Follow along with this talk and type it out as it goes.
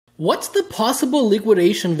What's the possible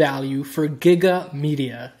liquidation value for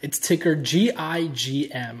GigaMedia? It's ticker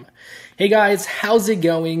GIGM. Hey guys, how's it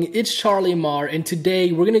going? It's Charlie Marr, and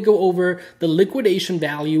today we're going to go over the liquidation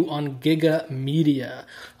value on GigaMedia.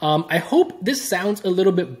 I hope this sounds a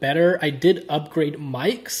little bit better. I did upgrade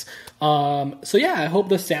mics. So yeah, I hope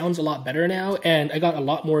this sounds a lot better now, and I got a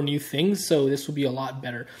lot more new things, so this will be a lot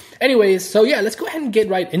better. Anyways, so yeah, let's go ahead and get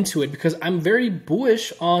right into it because I'm very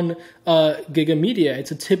bullish on GigaMedia.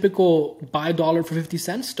 It's a typical buy dollar for 50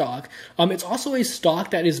 cent stock. It's also a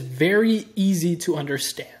stock that is very easy to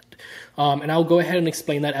understand. And I'll go ahead and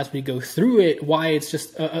explain that as we go through it, why it's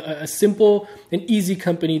just a simple and easy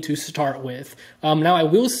company to start with. Now, I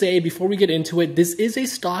will say before we get into it, this is a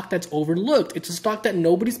stock that's overlooked. It's a stock that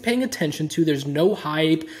nobody's paying attention to. There's no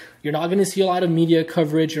hype. You're not going to see a lot of media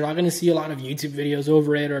coverage. You're not going to see a lot of YouTube videos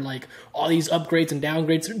over it or like all these upgrades and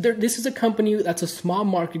downgrades. This is a company that's a small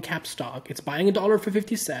market cap stock. It's buying a dollar for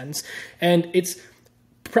 50 cents, and it's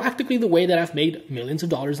practically the way that I've made millions of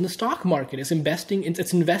dollars in the stock market. It's investing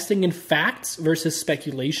in facts versus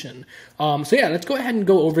speculation. So yeah, let's go ahead and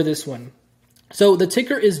go over this one. So the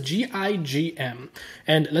ticker is GIGM,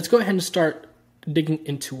 and let's go ahead and start digging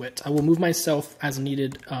into it. I will move myself as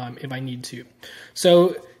needed if I need to.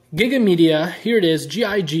 So GigaMedia, here it is,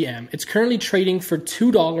 GIGM. It's currently trading for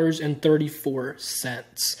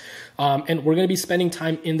 $2.34. And we're going to be spending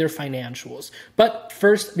time in their financials. But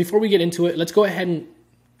first, before we get into it, let's go ahead and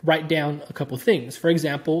write down a couple things. For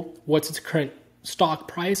example, what's its current stock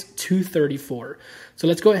price? $2.34. So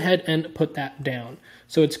let's go ahead and put that down.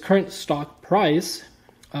 So its current stock price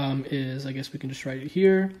is, I guess we can just write it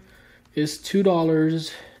here, is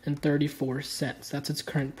 $2.34. That's its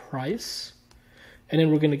current price. And then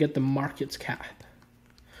we're going to get the market cap.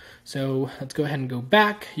 So let's go ahead and go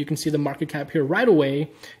back. You can see the market cap here right away.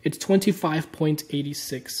 It's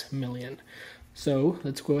 25.86 million. So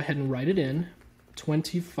let's go ahead and write it in.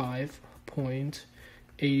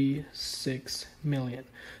 25.86 million.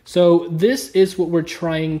 So this is what we're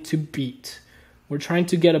trying to beat. We're trying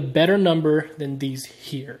to get a better number than these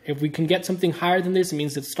here. If we can get something higher than this, it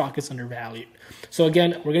means that stock is undervalued. So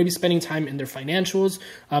again, we're going to be spending time in their financials.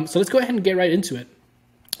 So let's go ahead and get right into it.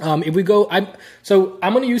 If we go, I'm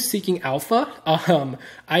going to use Seeking Alpha.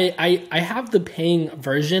 I have the paying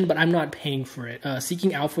version, but I'm not paying for it.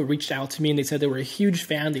 Seeking Alpha reached out to me and they said they were a huge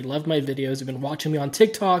fan. They loved my videos. They've been watching me on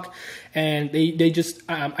TikTok, and they just,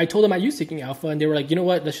 I told them I use Seeking Alpha, and they were like, you know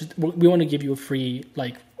what? We want to give you a free,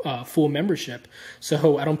 full membership.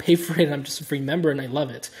 So I don't pay for it. I'm just a free member and I love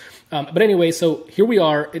it. But anyway, so here we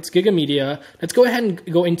are. It's GigaMedia. Let's go ahead and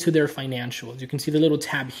go into their financials. You can see the little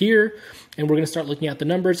tab here, and we're going to start looking at the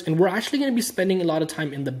numbers, and we're actually going to be spending a lot of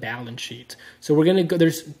time in the balance sheet. So we're going to go,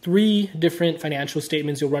 there's 3 different financial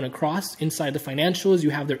statements you'll run across. Inside the financials,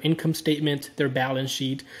 you have their income statement, their balance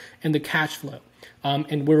sheet, and the cash flow.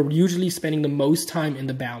 And we're usually spending the most time in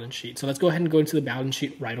the balance sheet. So let's go ahead and go into the balance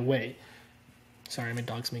sheet right away. Sorry, my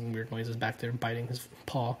dog's making weird noises back there, biting his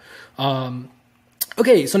paw.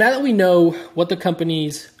 Okay, so now that we know what the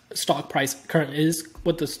company's stock price current is,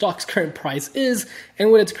 what the stock's current price is,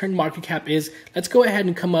 and what its current market cap is, let's go ahead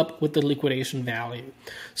and come up with the liquidation value.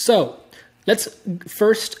 So let's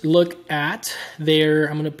first look at their,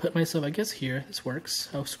 I'm going to put myself, I guess here, this works.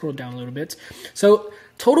 I'll scroll down a little bit. So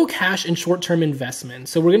total cash and short-term investment.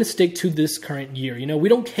 So we're going to stick to this current year. You know, we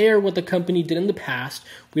don't care what the company did in the past.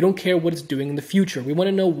 We don't care what it's doing in the future. We want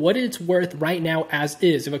to know what it's worth right now as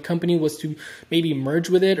is. If a company was to maybe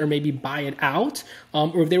merge with it or maybe buy it out,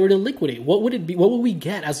 or if they were to liquidate, what would it be? What would we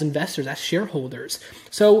get as investors, as shareholders?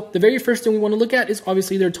 So the very first thing we want to look at is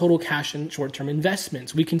obviously their total cash and short-term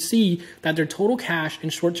investments. We can see that their total cash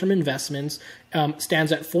and short-term investments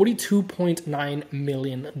stands at $42.9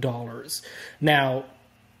 million. Now,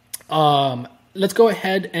 let's go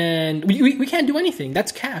ahead and we can't do anything.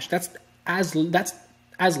 That's cash. That's as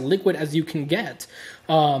liquid as you can get.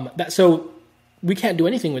 So we can't do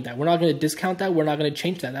anything with that. We're not going to discount that. We're not going to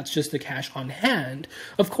change that. That's just the cash on hand.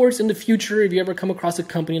 Of course, in the future, if you ever come across a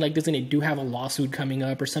company like this and they do have a lawsuit coming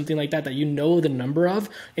up or something like that, that you know the number of,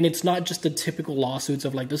 and it's not just the typical lawsuits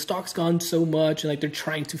of like the stock's gone so much and like they're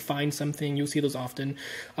trying to find something, you'll see those often,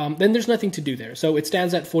 then there's nothing to do there. So it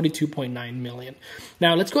stands at 42.9 million.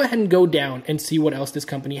 Now let's go ahead and go down and see what else this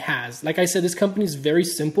company has. Like I said, this company is very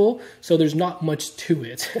simple, so there's not much to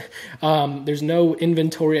it. There's no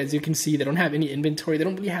inventory, as you can see. They don't have any inventory. They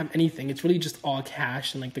don't really have anything. It's really just all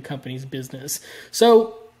cash and like the company's business.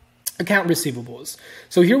 So account receivables.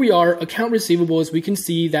 So here we are, account receivables. We can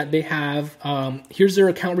see that they have, here's their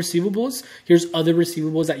account receivables. Here's other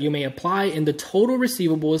receivables that you may apply. And the total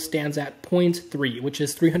receivables stands at 0.3, which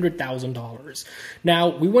is $300,000. Now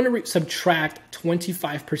we want to subtract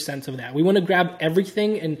 25% of that. We want to grab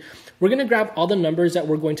everything, and we're going to grab all the numbers that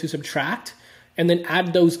we're going to subtract and then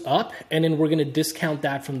add those up. And then we're going to discount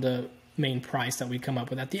that from the main price that we come up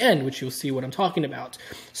with at the end, which you'll see what I'm talking about.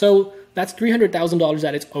 So that's $300,000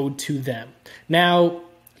 that it's owed to them. Now,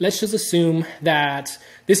 let's just assume that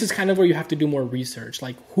this is kind of where you have to do more research.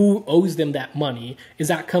 Like, who owes them that money? Is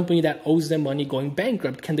that company that owes them money going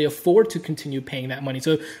bankrupt? Can they afford to continue paying that money?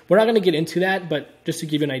 So we're not going to get into that, but just to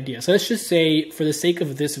give you an idea. So let's just say, for the sake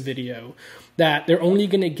of this video, that they're only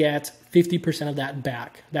going to get 50% of that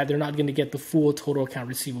back, that they're not going to get the full total account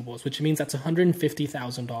receivables, which means that's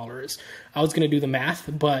 $150,000. I was going to do the math,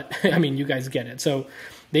 but I mean, you guys get it. So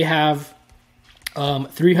they have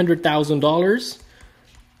 $300,000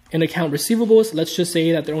 in account receivables. Let's just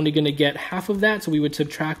say that they're only going to get half of that. So we would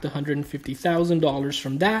subtract $150,000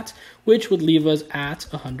 from that, which would leave us at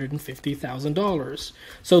 $150,000.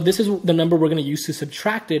 So this is the number we're going to use to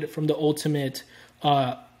subtract it from the ultimate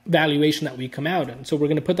valuation that we come out in. So we're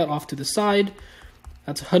going to put that off to the side.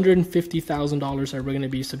 That's $150,000 that we're going to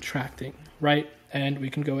be subtracting, right? And we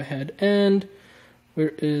can go ahead and,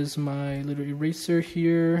 where is my little eraser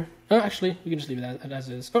here? Oh, actually, we can just leave it as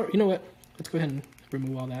is. Or you know what? Let's go ahead and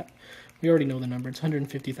remove all that. We already know the number. It's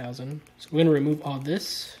 150,000. So we're going to remove all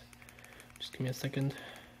this. Just give me a second.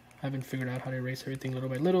 I haven't figured out how to erase everything little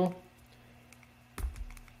by little.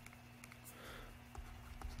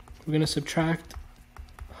 We're going to subtract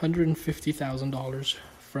 $150,000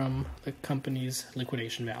 from the company's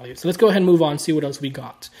liquidation value. So let's go ahead and move on, see what else we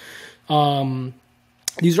got.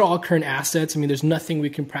 These are all current assets. I mean, there's nothing we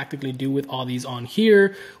can practically do with all these on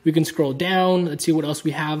here. We can scroll down. Let's see what else we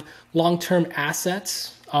have. Long-term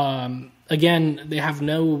assets. Again, they have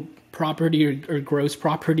no property or gross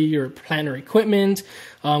property or plant or equipment.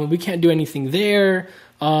 We can't do anything there.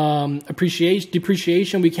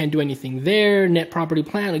 Depreciation, we can't do anything there. Net property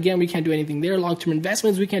plant, again, we can't do anything there. Long-term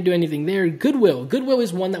investments, we can't do anything there. Goodwill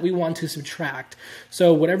is one that we want to subtract.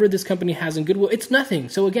 So whatever this company has in goodwill, it's nothing.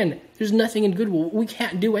 So again, there's nothing in goodwill. We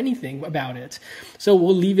can't do anything about it. So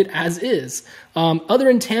we'll leave it as is.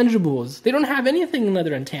 Other intangibles, they don't have anything in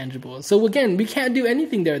other intangibles. So again, we can't do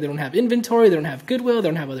anything there. They don't have inventory, they don't have goodwill, they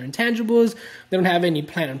don't have other intangibles, they don't have any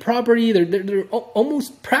plant and property. They're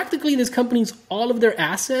almost practically, this company's all of their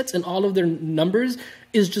assets and all of their numbers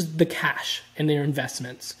is just the cash and their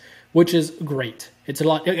investments, which is great. It's a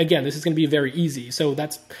lot. Again, this is going to be very easy. So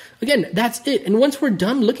that's it. And once we're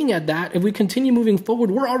done looking at that, if we continue moving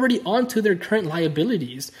forward, we're already on to their current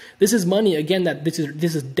liabilities. This is money, again, that this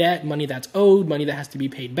is debt, money that's owed, money that has to be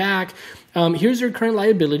paid back. Here's their current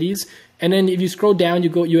liabilities. And then if you scroll down,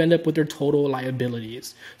 you end up with their total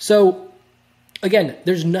liabilities. So again,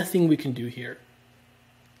 there's nothing we can do here.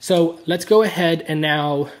 So let's go ahead and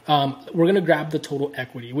now we're going to grab the total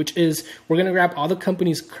equity, which is we're going to grab all the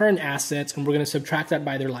company's current assets and we're going to subtract that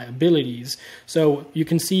by their liabilities. So you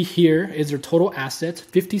can see here is their total assets,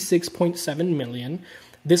 56.7 million.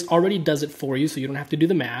 This already does it for you, so you don't have to do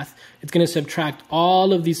the math. It's going to subtract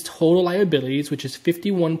all of these total liabilities, which is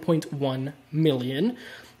 51.1 million.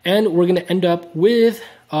 And we're going to end up with,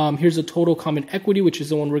 here's the total common equity, which is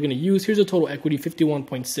the one we're going to use. Here's the total equity,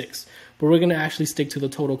 51.6. But we're going to actually stick to the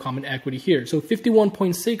total common equity here. So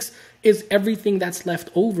 51.6 is everything that's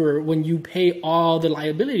left over when you pay all the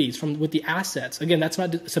liabilities with the assets. Again, that's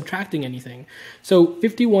not subtracting anything. So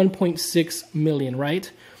 51.6 million,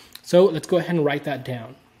 right? So let's go ahead and write that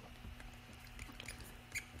down.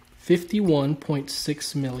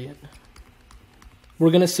 51.6 million.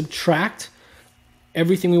 We're going to subtract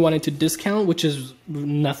everything we wanted to discount, which is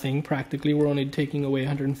nothing practically. We're only taking away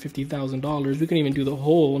 $150,000. We can even do the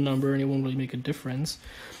whole number and it won't really make a difference.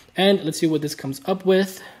 And let's see what this comes up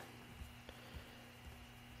with.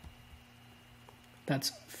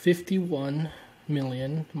 That's 51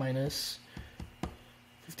 million minus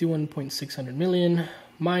 51.600 million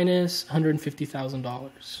minus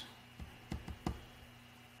 $150,000.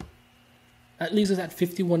 That leaves us at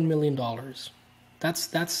 $51 million.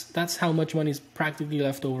 That's how much money is practically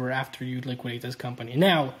left over after you liquidate this company.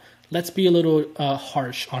 Now, let's be a little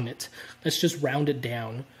harsh on it. Let's just round it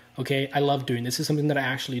down, okay? I love doing this. This is something that I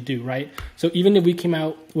actually do, right? So even if we came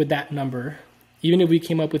out with that number, even if we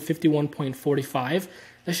came up with 51.45,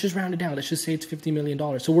 let's just round it down. Let's just say it's $50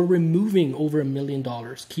 million. So we're removing over $1 million.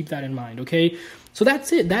 Keep that in mind, okay? So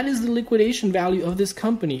that's it. That is the liquidation value of this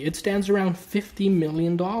company. It stands around $50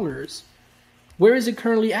 million. Where is it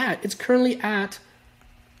currently at? It's currently at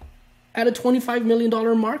at a $25 million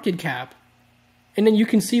market cap. And then you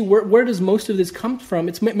can see where does most of this come from?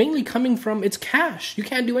 It's mainly coming from its cash. You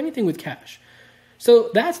can't do anything with cash. So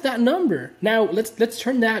that's that number. Now let's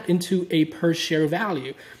turn that into a per share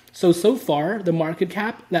value. So far, the market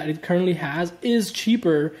cap that it currently has is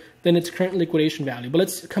cheaper than its current liquidation value. But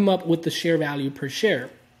let's come up with the share value per share.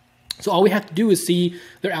 So all we have to do is see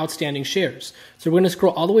their outstanding shares. So we're going to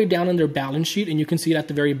scroll all the way down on their balance sheet, and you can see it at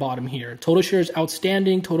the very bottom here. Total shares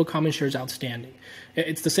outstanding, total common shares outstanding.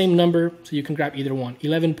 It's the same number, so you can grab either one,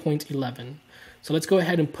 11.11. So let's go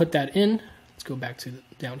ahead and put that in. Let's go back to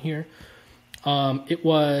down here. It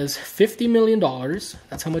was $50 million.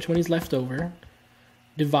 That's how much money is left over,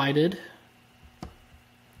 divided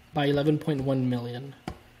by 11.1 million.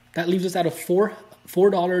 That leaves us at a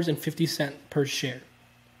 $4.50 per share.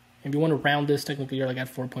 If you want to round this, technically you're like at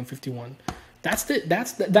 4.51.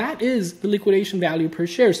 That is the liquidation value per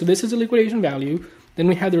share. So this is the liquidation value. Then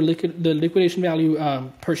we have the liquidation value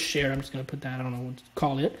per share. I'm just going to put that, I don't know what to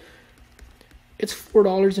call it. It's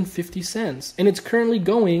 $4.50. And it's currently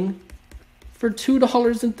going for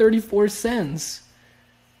 $2.34.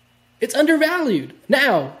 It's undervalued.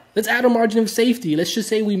 Now, let's add a margin of safety. Let's just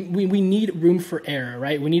say we need room for error,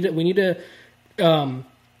 right? We need a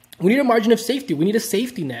margin of safety. We need a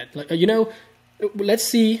safety net. Let's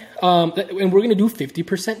see, and we're going to do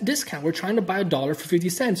 50% discount. We're trying to buy $1 for 50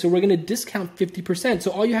 cents, so we're going to discount 50%. So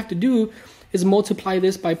all you have to do is multiply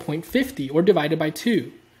this by 0.50 or divide it by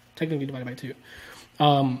 2. Technically divided by 2.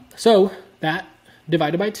 So that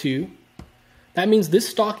divided by 2, that means this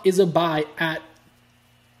stock is a buy at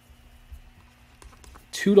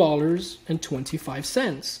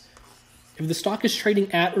 $2.25. If the stock is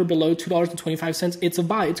trading at or below $2.25, it's a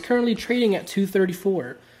buy. It's currently trading at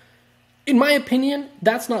 $2.34. In my opinion,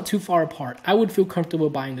 that's not too far apart. I would feel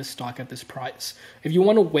comfortable buying this stock at this price. If you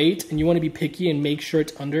want to wait and you want to be picky and make sure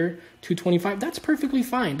it's under $2.25, that's perfectly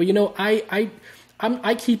fine. But I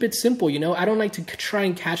keep it simple. I don't like to try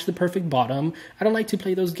and catch the perfect bottom. I don't like to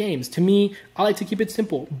play those games. To me, I like to keep it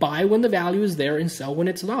simple. Buy when the value is there and sell when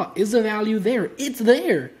it's not. Is the value there? It's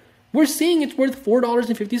there. We're seeing it's worth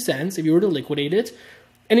 $4.50 if you were to liquidate it,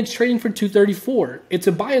 and it's trading for $2.34. It's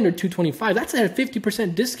a buy under $2.25. That's at a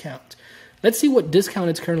 50% discount. Let's see what discount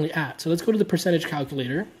it's currently at. So let's go to the percentage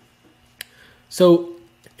calculator. So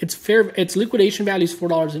its liquidation value is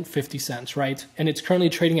 $4.50, right? And it's currently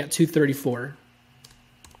trading at $2.34.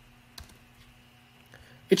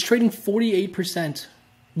 It's trading 48%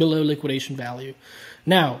 below liquidation value.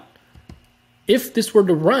 Now, if this were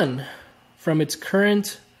to run from its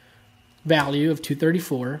current value of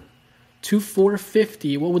 $2.34 to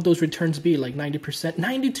 $4.50, what would those returns be? Like 90%,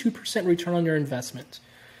 92% return on your investment.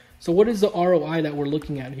 So what is the ROI that we're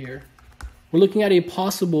looking at here? We're looking at a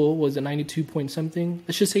possible, was it 92 point something?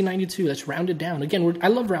 Let's just say 92. Let's round it down. Again, I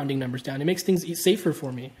love rounding numbers down. It makes things safer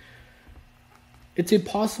for me. It's a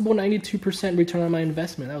possible 92% return on my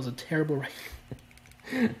investment. That was a terrible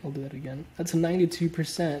writing. I'll do that again. That's a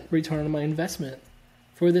 92% return on my investment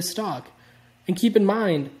for this stock. And keep in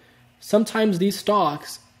mind, sometimes these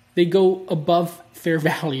stocks, they go above fair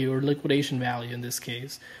value or liquidation value in this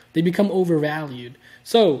case. They become overvalued.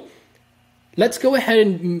 So let's go ahead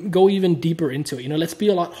and go even deeper into it. Let's be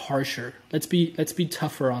a lot harsher. Let's be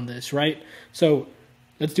tougher on this, right? So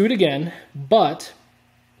let's do it again, but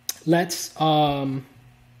let's let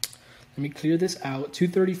me clear this out.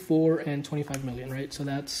 234 and 25 million, right? So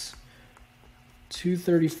that's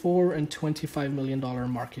 234 and $25 million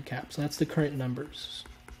market cap. So that's the current numbers.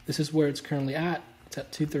 This is where it's currently at. It's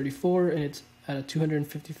at 234 and it's at a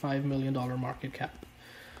 $255 million market cap.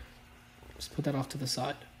 Just put that off to the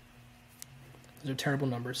side. Those are terrible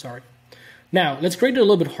numbers, sorry. Now, let's grade it a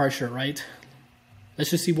little bit harsher, right? Let's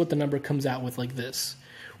just see what the number comes out with like this.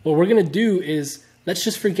 What we're going to do is, let's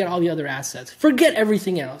just forget all the other assets. Forget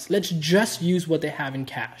everything else. Let's just use what they have in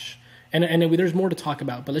cash. And there's more to talk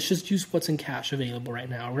about, but let's just use what's in cash available right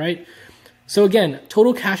now, right? So again,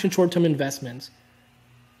 total cash and short-term investments,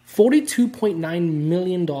 $42.9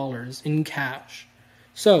 million in cash.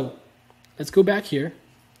 So let's go back here.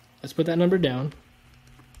 Let's put that number down.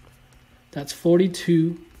 That's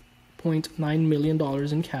 $42.9 million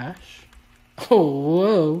in cash. Oh,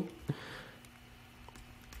 whoa.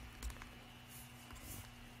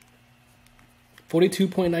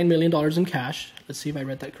 $42.9 million in cash. Let's see if I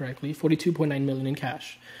read that correctly. $42.9 million in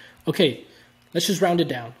cash. Okay, let's just round it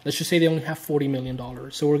down. Let's just say they only have $40 million.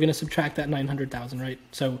 So we're going to subtract that 900,000, right?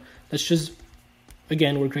 So let's just,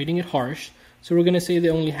 again, we're grading it harsh. So we're going to say they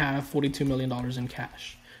only have $42 million in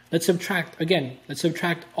cash. Let's subtract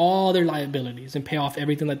all their liabilities and pay off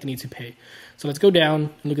everything that they need to pay. So let's go down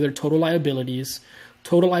and look at their total liabilities.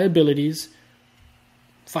 Total liabilities,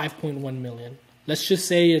 5.1 million. Let's just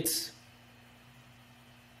say it's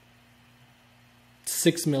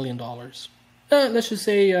 $6 million. Let's just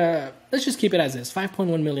say, let's just keep it as is,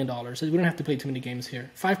 $5.1 million. We don't have to play too many games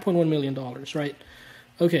here. $5.1 million, right?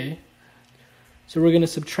 Okay. So we're going to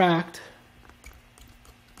subtract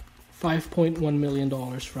 $5.1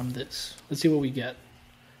 million from this. Let's see what we get.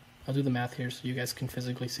 I'll do the math here so you guys can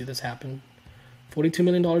physically see this happen. $42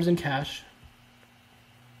 million in cash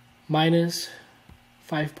minus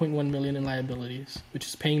 $5.1 million in liabilities, which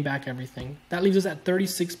is paying back everything. That leaves us at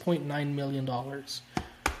 $36.9 million.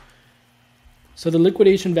 So the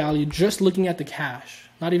liquidation value, just looking at the cash,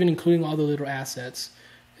 not even including all the little assets,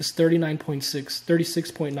 is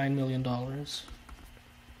 $36.9 million.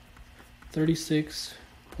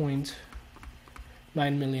 $36.9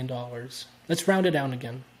 million. Let's round it down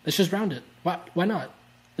again. Let's just round it. Why not?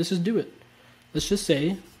 Let's just do it. Let's just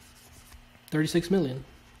say 36 million.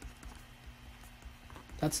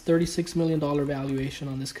 That's $36 million valuation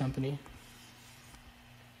on this company.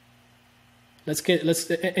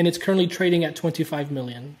 And it's currently trading at 25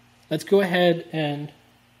 million. Let's go ahead and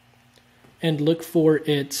look for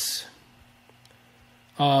its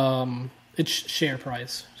share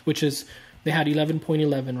price, which is, they had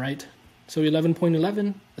 11.11, right? So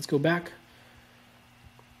 11.11, let's go back.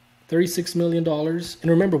 $36 million. And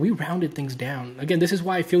remember, we rounded things down. Again, this is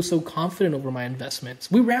why I feel so confident over my investments.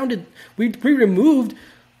 We removed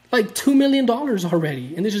like $2 million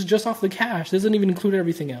already. And this is just off the cash. This doesn't even include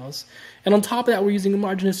everything else. And on top of that, we're using a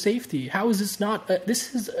margin of safety. How is this not,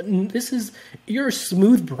 you're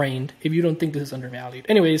smooth-brained if you don't think this is undervalued.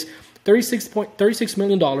 Anyways, $36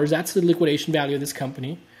 million, that's the liquidation value of this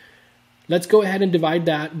company. Let's go ahead and divide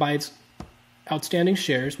that by its outstanding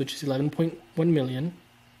shares, which is 11.1 million.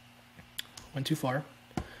 Went too far.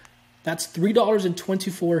 That's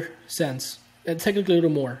 $3.24. Technically a little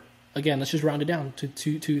more. Again, let's just round it down to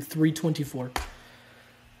 $3.24.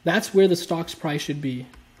 That's where the stock's price should be.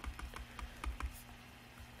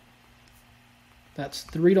 That's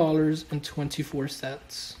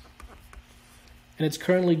 $3.24. And it's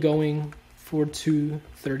currently going for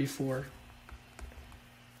 $2.34.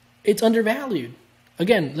 It's undervalued.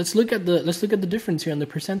 Again, let's look at the difference here on the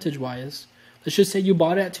percentage wise. Let's just say you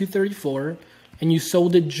bought it at $2.34 and you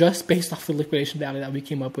sold it just based off the liquidation value that we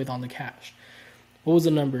came up with on the cash. What was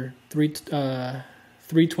the number? $3.24.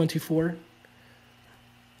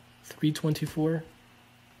 $3.24.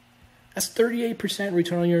 That's 38%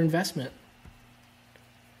 return on your investment.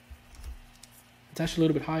 It's actually a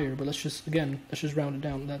little bit higher, but let's just round it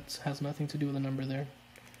down. That has nothing to do with the number there.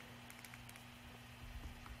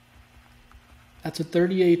 That's a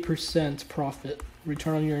 38% profit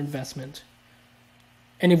return on your investment.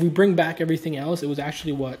 And if we bring back everything else, it was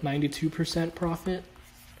actually what, 92% profit?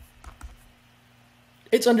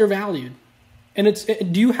 It's undervalued. And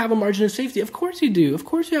do you have a margin of safety? Of course you do. Of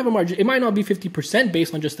course you have a margin. It might not be 50%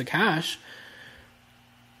 based on just the cash.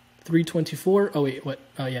 324. Oh wait, what?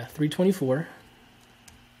 Oh yeah, 324.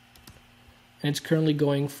 And it's currently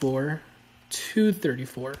going for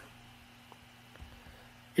 234.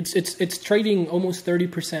 It's trading almost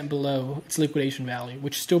 30% below its liquidation value,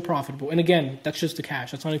 which is still profitable. And again, that's just the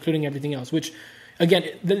cash. That's not including everything else, which, again,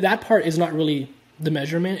 that part is not really the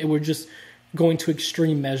measurement. We're just going to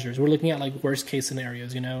extreme measures. We're looking at like worst case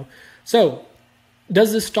scenarios, you know? So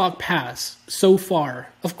does this stock pass so far?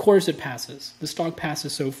 Of course it passes. The stock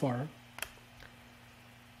passes so far.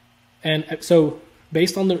 And so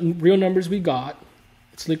based on the real numbers we got,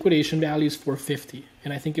 its liquidation value is $450.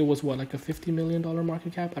 And I think it was what, like a $50 million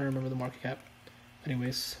market cap? I don't remember the market cap.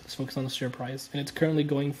 Anyways, let's focus on the share price. And it's currently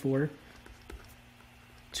going for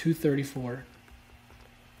 $234.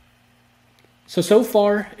 So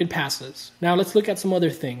far it passes. Now let's look at some other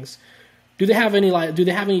things. Do they have any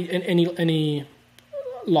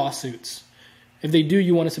lawsuits? If they do,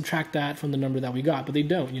 you want to subtract that from the number that we got, but they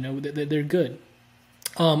don't, you know, they're good.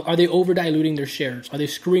 Are they over diluting their shares? Are they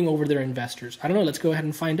screwing over their investors? I don't know. Let's go ahead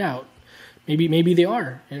and find out. Maybe they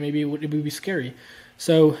are, and maybe it would be scary.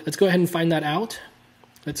 So let's go ahead and find that out.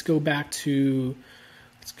 Let's go back to,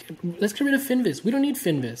 let's get rid of Finviz. We don't need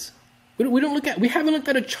Finviz. We haven't looked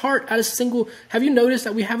at a chart at a single, have you noticed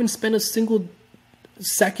that we haven't spent a single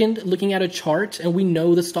second looking at a chart and we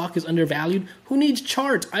know the stock is undervalued? Who needs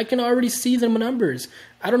charts? I can already see the numbers.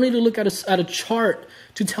 I don't need to look at a chart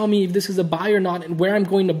to tell me if this is a buy or not, and where I'm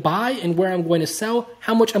going to buy and where I'm going to sell,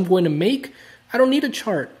 how much I'm going to make. I don't need a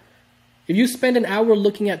chart. If you spend an hour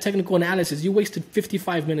looking at technical analysis, you wasted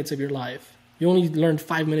 55 minutes of your life. You only learned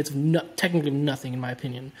 5 minutes of technically nothing, in my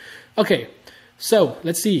opinion. Okay, so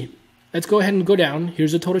let's see. Let's go ahead and go down.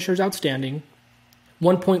 Here's the total shares outstanding.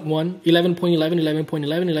 1.1, 11.11, 11.11,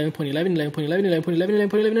 11.11, 11.11,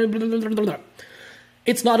 11.11, 11.11.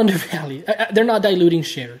 It's not undervalued. They're not diluting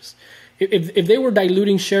shares. If they were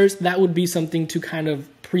diluting shares, that would be something to kind of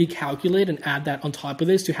pre-calculate and add that on top of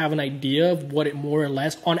this to have an idea of what it more or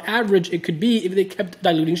less on average it could be if they kept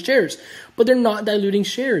diluting shares. But they're not diluting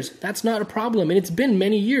shares. That's not a problem. And it's been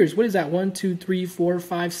many years. What is that? 1, 2, 3, 4,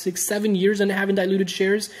 5, 6, 7 years and they haven't diluted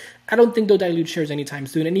shares. I don't think they'll dilute shares anytime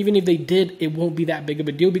soon. And even if they did, it won't be that big of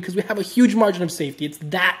a deal because we have a huge margin of safety. It's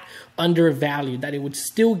that undervalued that it would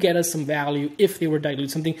still get us some value if they were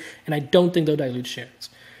dilute something. And I don't think they'll dilute shares.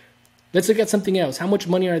 Let's look at something else. How much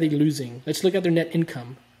money are they losing? Let's look at their net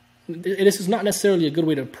income. This is not necessarily a good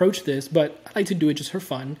way to approach this, but I like to do it just for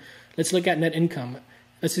fun. Let's look at net income.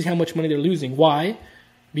 Let's see how much money they're losing. Why?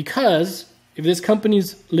 Because if this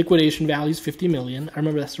company's liquidation value is 50 million, I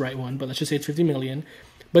remember that's the right one, but let's just say it's 50 million,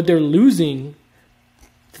 but they're losing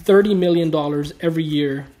 $30 million every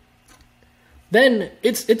year, then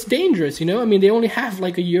it's dangerous, you know? I mean, they only have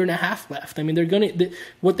like a year and a half left. I mean,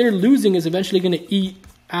 what they're losing is eventually going to eat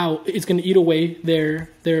out. It's going to eat away their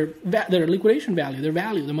liquidation value, their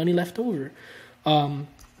value, the money left over.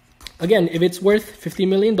 Again, if it's worth $50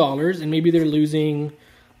 million and maybe they're losing,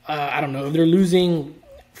 I don't know, if they're losing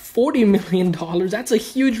 $40 million, that's a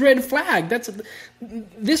huge red flag.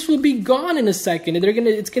 This will be gone in a second.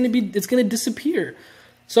 It's gonna disappear.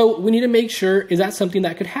 So we need to make sure, is that something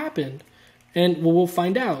that could happen? And we'll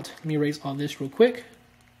find out. Let me erase all this real quick.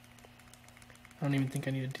 I don't even think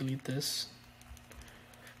I need to delete this.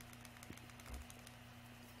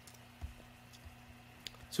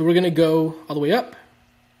 So we're going to go all the way up.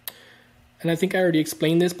 And I think I already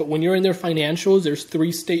explained this, but when you're in their financials, there's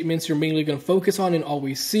 3 statements you're mainly going to focus on and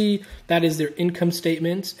always see. That is their income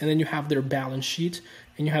statement, and then you have their balance sheet,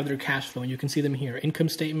 and you have their cash flow. And you can see them here. Income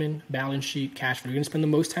statement, balance sheet, cash flow. You're going to spend the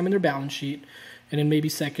most time in their balance sheet, and then maybe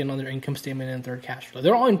second on their income statement and third cash flow.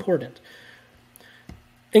 They're all important.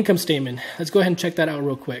 Income statement. Let's go ahead and check that out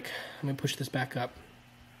real quick. Let me push this back up.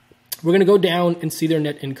 We're going to go down and see their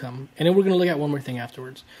net income. And then we're going to look at one more thing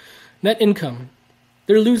afterwards. Net income.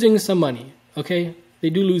 They're losing some money, okay? They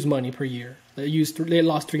do lose money per year. They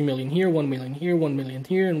lost $3 million here, $1 million here, $1 million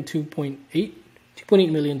here, and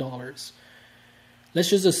 $2.8 million. Let's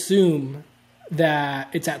just assume that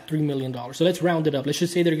it's at $3 million. So let's round it up. Let's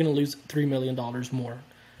just say they're going to lose $3 million more,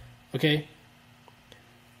 okay?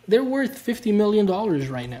 They're worth $50 million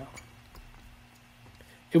right now.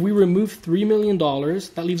 If we remove $3 million,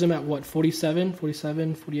 that leaves them at what? 47,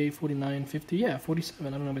 48, 49, 50. Yeah, 47. I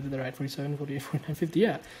don't know if I did that right. 47, 48, 49, 50.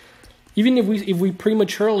 Yeah. Even if we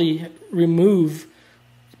prematurely remove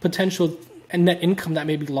potential net income that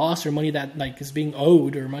may be lost or money that like is being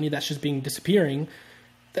owed or money that's just being disappearing,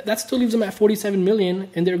 that still leaves them at 47 million,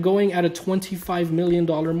 and they're going at a $25 million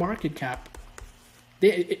market cap.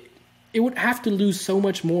 It would have to lose so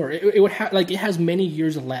much more. It would have, like, it has many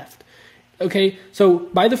years left. Okay, so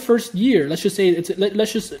by the first year, let's just say just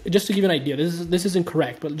to give you an idea. This isn't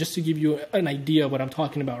correct, but just to give you an idea of what I'm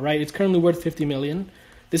talking about, right? It's currently worth 50 million.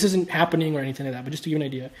 This isn't happening or anything like that, but just to give you an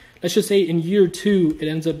idea. Let's just say in year 2, it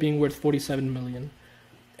ends up being worth 47 million.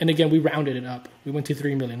 And again, we rounded it up. We went to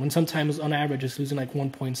 3 million. When sometimes on average it's losing like 1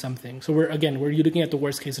 point something. So we're looking at the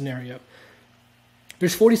worst case scenario.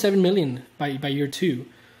 There's 47 million by year 2.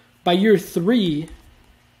 By year 3,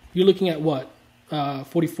 you're looking at what?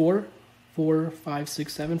 44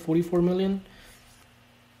 million.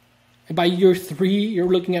 And by year 3, you're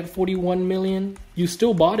looking at 41 million. You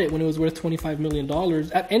still bought it when it was worth $25 million.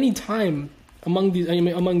 At any time among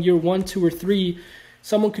year 1, 2, or 3,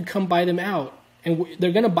 someone could come buy them out, and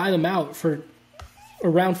they're going to buy them out for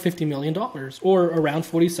around $50 million or around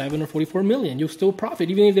 47 or 44 million. You'll still profit.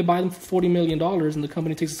 Even if they buy them for $40 million and the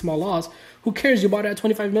company takes a small loss, who cares? You bought it at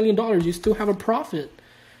 $25 million. You still have a profit.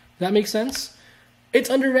 Does that make sense? It's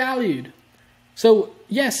undervalued. So,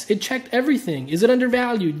 yes, it checked everything. Is it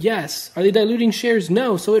undervalued? Yes. Are they diluting shares?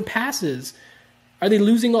 No, so it passes. Are they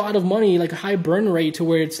losing a lot of money, like a high burn rate to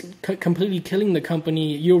where it's completely killing the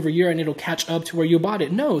company year over year and it'll catch up to where you bought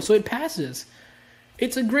it? No, so it passes.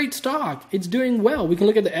 It's a great stock. It's doing well. We can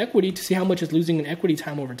look at the equity to see how much it's losing in equity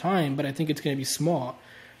time over time, but I think it's going to be small.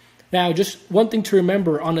 Now, just one thing to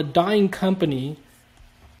remember, on a dying company,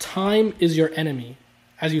 time is your enemy.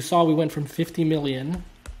 As you saw, we went from 50 million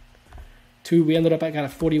to, we ended up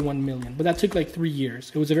at 41 million. But that took like 3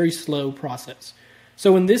 years. It was a very slow process.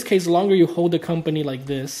 So in this case, the longer you hold a company like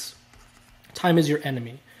this, time is your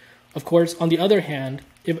enemy. Of course, on the other hand,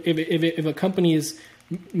 if a company is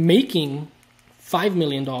making $5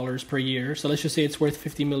 million per year, so let's just say it's worth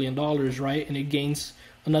 $50 million, right? And it gains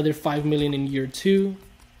another 5 million in year 2,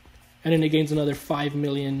 and then it gains another 5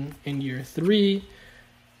 million in year 3.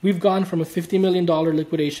 we've gone from a $50 million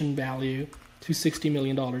liquidation value to $60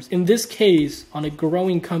 million. In this case, on a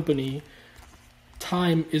growing company,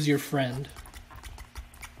 time is your friend.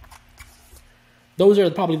 Those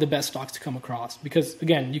are probably the best stocks to come across because,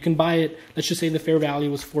 again, you can buy it. Let's just say the fair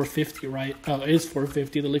value was 450, right? It is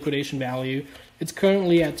 450, the liquidation value. It's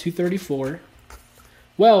currently at 234.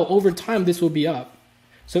 Well, over time, this will be up.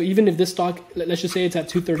 So even if this stock, let's just say it's at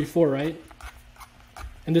 234, right?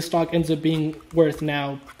 And this stock ends up being worth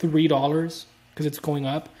now $3 because it's going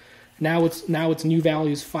up. Now its new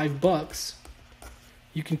value is $5.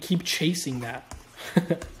 You can keep chasing that.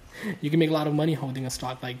 You can make a lot of money holding a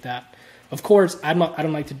stock like that. Of course, I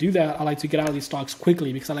don't like to do that. I like to get out of these stocks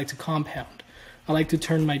quickly because I like to compound. I like to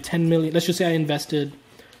turn my 10 million. Let's just say I invested,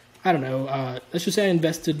 I don't know. Let's just say I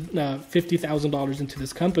invested $50,000 into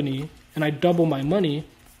this company, and I double my money,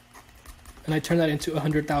 and I turn that into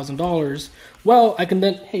 $100,000. Well, I can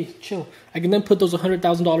then, hey, chill. I can then put those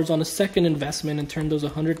 $100,000 on a second investment and turn those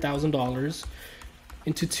 $100,000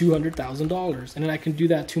 into $200,000, and then I can do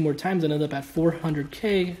that 2 more times and end up at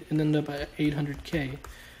 400K and end up at 800K.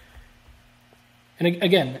 And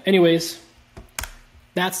again, anyways,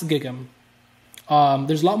 that's GiGM.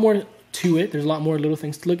 There's a lot more to it. There's a lot more little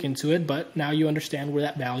things to look into it, but now you understand where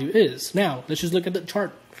that value is. Now, let's just look at the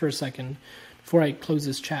chart for a second before I close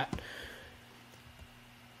this chat.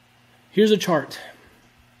 Here's a chart.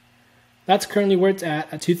 That's currently where it's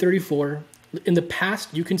at 234. In the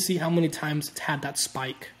past, you can see how many times it's had that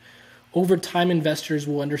spike. Over time, investors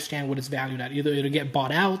will understand what it's valued at. Either it'll get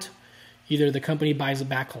bought out, either the company buys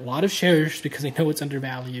back a lot of shares because they know it's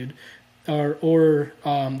undervalued, or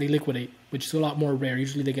they liquidate, which is a lot more rare.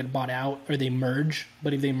 Usually they get bought out or they merge,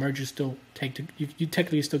 but if they merge, you still you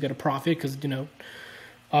technically still get a profit because, you know.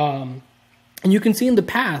 And you can see in the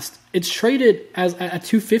past, it's traded as at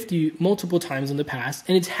 250 multiple times in the past,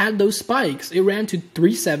 and it's had those spikes. It ran to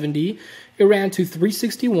 370, it ran to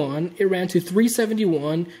 361, it ran to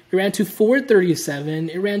 371, it ran to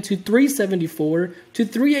 437, it ran to 374, to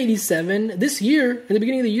 387. This year, in the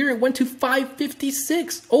beginning of the year, it went to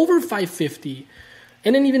 556, over 550.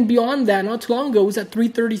 And then even beyond that, not too long ago, it was at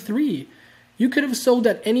 333. You could have sold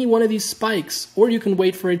at any one of these spikes, or you can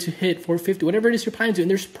wait for it to hit 450, whatever it is you're planning to,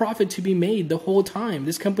 and there's profit to be made the whole time.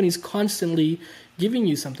 This company is constantly giving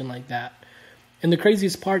you something like that. And the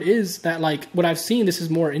craziest part is that, like, what I've seen, this is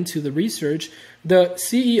more into the research, the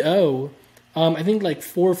CEO, I think like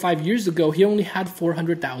 4 or 5 years ago, he only had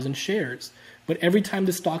 400,000 shares. But every time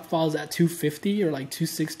the stock falls at 250 or like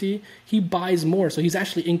 260, he buys more. So he's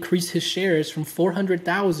actually increased his shares from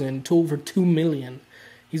 400,000 to over 2 million.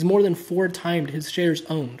 He's more than 4 times his shares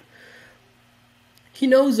owned. He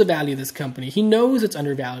knows the value of this company. He knows it's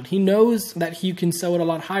undervalued. He knows that he can sell it a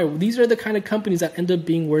lot higher. These are the kind of companies that end up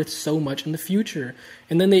being worth so much in the future.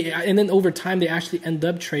 And then over time, they actually end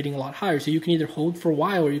up trading a lot higher. So you can either hold for a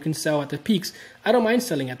while or you can sell at the peaks. I don't mind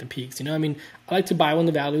selling at the peaks. You know, I mean, I like to buy when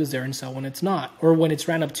the value is there and sell when it's not. Or when it's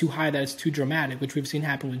ran up too high that it's too dramatic, which we've seen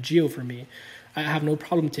happen with Geo for me. I have no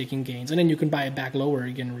problem taking gains. And then you can buy it back lower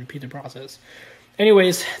again and repeat the process.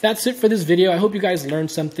 Anyways, that's it for this video. I hope you guys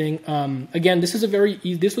learned something. Again, this was a very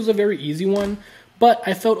easy one, but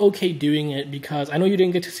I felt okay doing it because I know you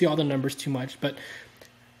didn't get to see all the numbers too much, but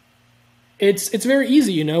it's very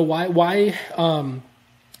easy, you know. Why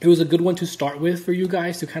it was a good one to start with for you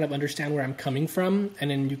guys to kind of understand where I'm coming from,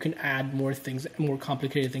 and then you can add more things, more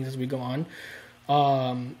complicated things as we go on.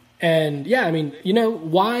 And yeah, I mean, you know,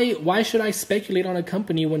 why should I speculate on a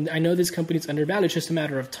company when I know this company is undervalued? It's just a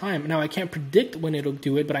matter of time. Now, I can't predict when it'll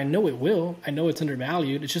do it, but I know it will. I know it's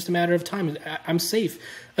undervalued. It's just a matter of time. I'm safe.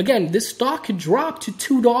 Again, this stock could drop to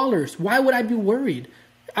 $2. Why would I be worried?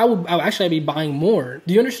 I'll actually be buying more.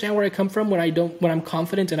 Do you understand where I come from when I'm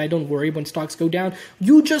confident and I don't worry when stocks go down?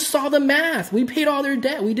 You just saw the math. We paid all their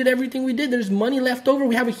debt. We did everything we did. There's money left over.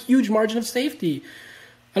 We have a huge margin of safety.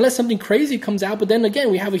 Unless something crazy comes out, but then again,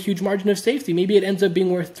 we have a huge margin of safety. Maybe it ends up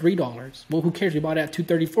being worth $3. Well, who cares? We bought it at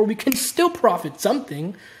 $2.34. We can still profit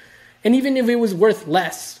something. And even if it was worth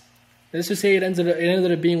less, let's just say it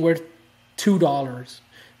ended up being worth $2.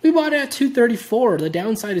 We bought it at $2.34. The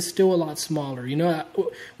downside is still a lot smaller. You know,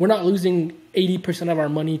 we're not losing 80% of our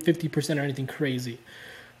money, 50% or anything crazy.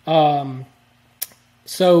 So,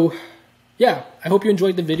 yeah, I hope you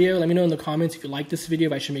enjoyed the video. Let me know in the comments if you like this video,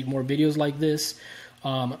 if I should make more videos like this.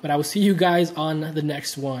 But I will see you guys on the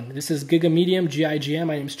next one. This is GigaMedia GIGM.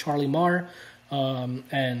 My name is Charlie Marr.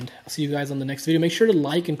 And I'll see you guys on the next video. Make sure to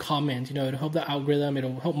like and comment. You know, it'll help the algorithm.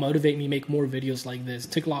 It'll help motivate me make more videos like this.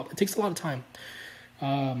 It takes a lot of time.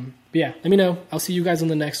 But yeah, let me know. I'll see you guys on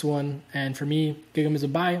the next one. And for me, GiGM is a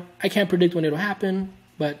buy. I can't predict when it'll happen,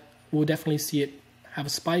 but we'll definitely see it have a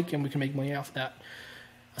spike and we can make money off that.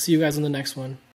 see you guys on the next one.